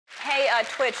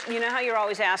Twitch, you know how you're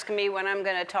always asking me when I'm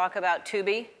going to talk about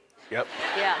Tubi? Yep.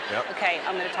 Yeah. Yep. Okay,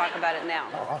 I'm going to talk about it now.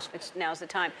 Oh, awesome. Now's the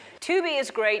time. Tubi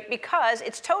is great because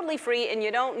it's totally free and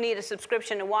you don't need a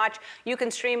subscription to watch. You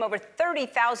can stream over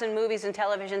 30,000 movies and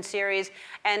television series,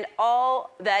 and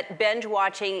all that binge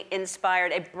watching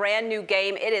inspired a brand new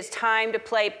game. It is time to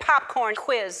play Popcorn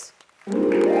Quiz.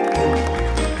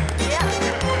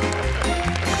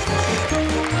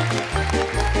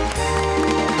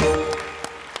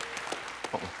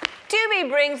 Tubi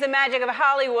brings the magic of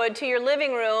Hollywood to your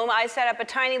living room. I set up a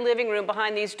tiny living room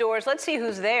behind these doors. Let's see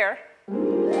who's there.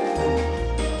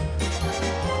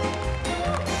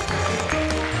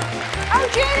 Oh,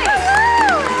 Jeannie!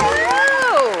 Hello!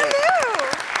 Hello!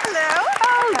 Hello!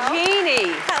 Oh,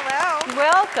 Jeannie! Hello!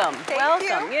 Welcome. Thank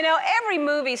you. You know, every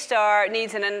movie star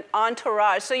needs an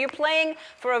entourage, so you're playing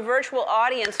for a virtual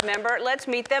audience member. Let's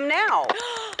meet them now.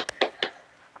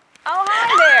 Oh,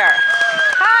 hi there.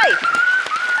 Hi.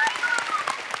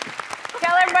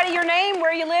 Tell everybody your name,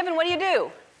 where you live, and what do you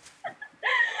do?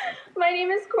 My name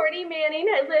is Courtney Manning.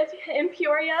 I live in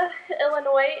Peoria,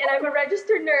 Illinois, and I'm a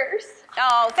registered nurse.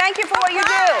 Oh, thank you for what you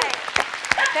do.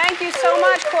 Thank you so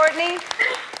much, Courtney.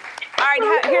 All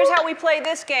right, here's how we play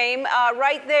this game.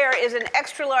 Right there is an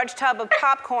extra large tub of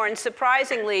popcorn.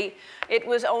 Surprisingly, it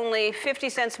was only 50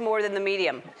 cents more than the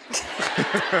medium.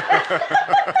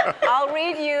 I'll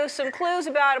read you some clues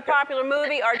about a popular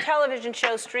movie or television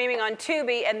show streaming on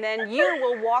Tubi, and then you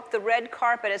will walk the red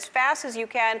carpet as fast as you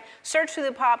can, search through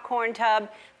the popcorn tub,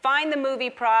 find the movie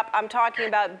prop. I'm talking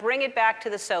about bring it back to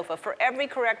the sofa. For every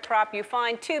correct prop you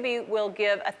find, Tubi will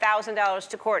give $1,000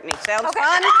 to Courtney. Sounds fun? Okay,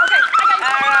 I got you.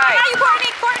 All right. I got you,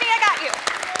 Courtney. Courtney, I got you.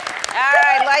 All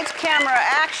right, lights, camera,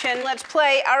 action. Let's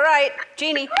play. All right,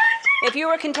 Jeannie, if you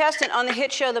were a contestant on the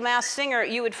hit show The Masked Singer,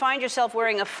 you would find yourself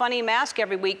wearing a funny mask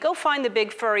every week. Go find the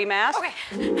big furry mask. Okay.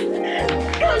 Okay.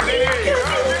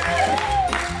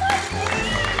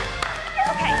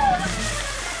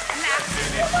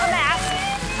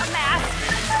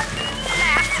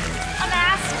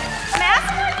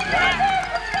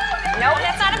 No,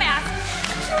 that's not a mask.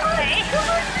 Okay.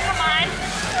 Come on.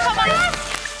 Come on.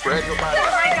 Spread your body. Oh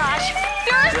my gosh.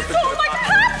 There's so much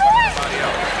popcorn.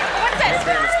 What's this?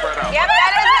 Spread out. Yep,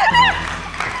 that is it.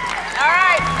 All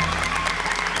right.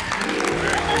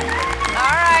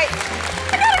 All right.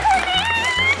 I got it, Courtney.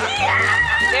 Yeah.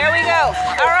 There we go.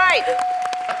 All right.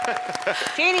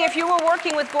 Jeannie, if you were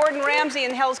working with Gordon Ramsay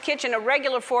in Hell's Kitchen, a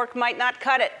regular fork might not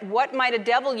cut it. What might a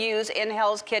devil use in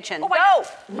Hell's Kitchen? Oh my Go.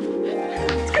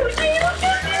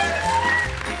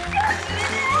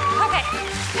 Okay.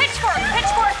 Pitchfork,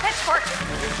 pitchfork, pitchfork.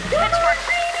 Pitchfork.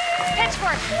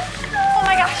 Pitchfork. Oh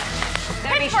my gosh.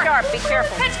 Now be Pitchfork. sharp. Be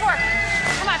careful. Pitchfork.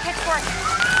 Come on, pitchfork.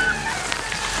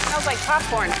 Smells like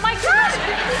popcorn. Oh my gosh.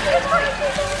 Pitchfork.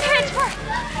 Pitchfork.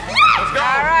 Let's go.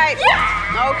 All right.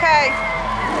 Yeah. Okay.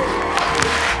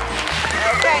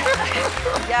 Okay.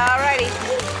 All righty.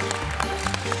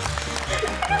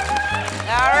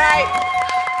 All right.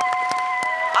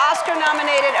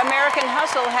 Oscar-nominated American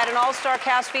Hustle had an all-star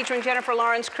cast featuring Jennifer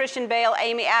Lawrence, Christian Bale,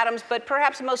 Amy Adams, but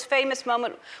perhaps the most famous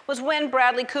moment was when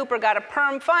Bradley Cooper got a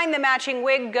perm. Find the matching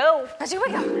wig. Go. Here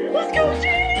we go. Let's go,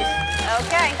 Jeannie.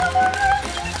 Okay.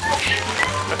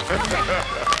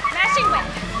 Matching wig.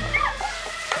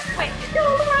 Wig.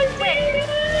 Come on, Jeannie.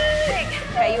 Wig.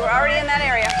 Okay, you were already in that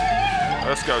area.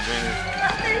 Let's go, Jeannie.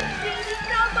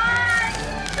 Come on.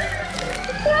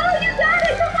 Oh, you got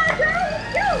it. Come on, girl. Let's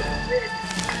go.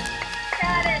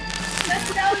 Got it.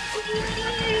 Let's go,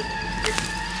 Jeannie.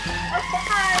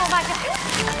 Okay. Oh my God.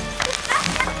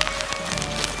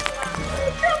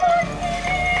 Come on,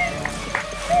 Jeannie.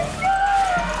 Let's go.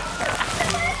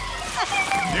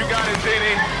 You got it,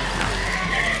 Jeannie.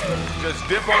 Just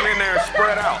dip on in there and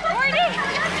spread out. Courtney.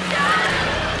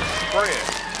 Spread.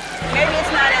 Maybe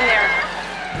it's not in there.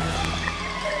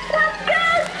 Let's go,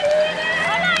 Jeannie.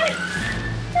 Come on.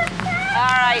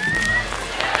 All right.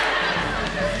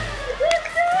 Let's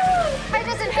go. I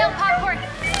just inhaled popcorn.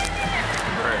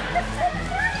 Spread.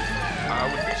 I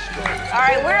would destroy it. All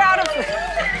right, we're out of I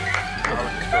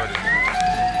would destroy it.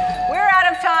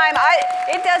 time.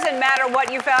 It doesn't matter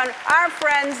what you found. Our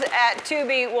friends at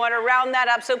Tubi want to round that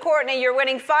up. So Courtney, you're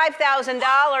winning $5,000. Tubi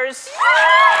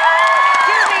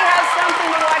has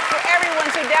something to watch for everyone.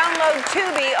 So download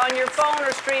Tubi on your phone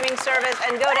or streaming service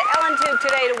and go to EllenTube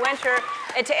today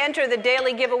to enter the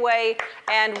daily giveaway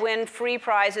and win free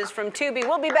prizes from Tubi.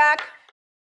 We'll be back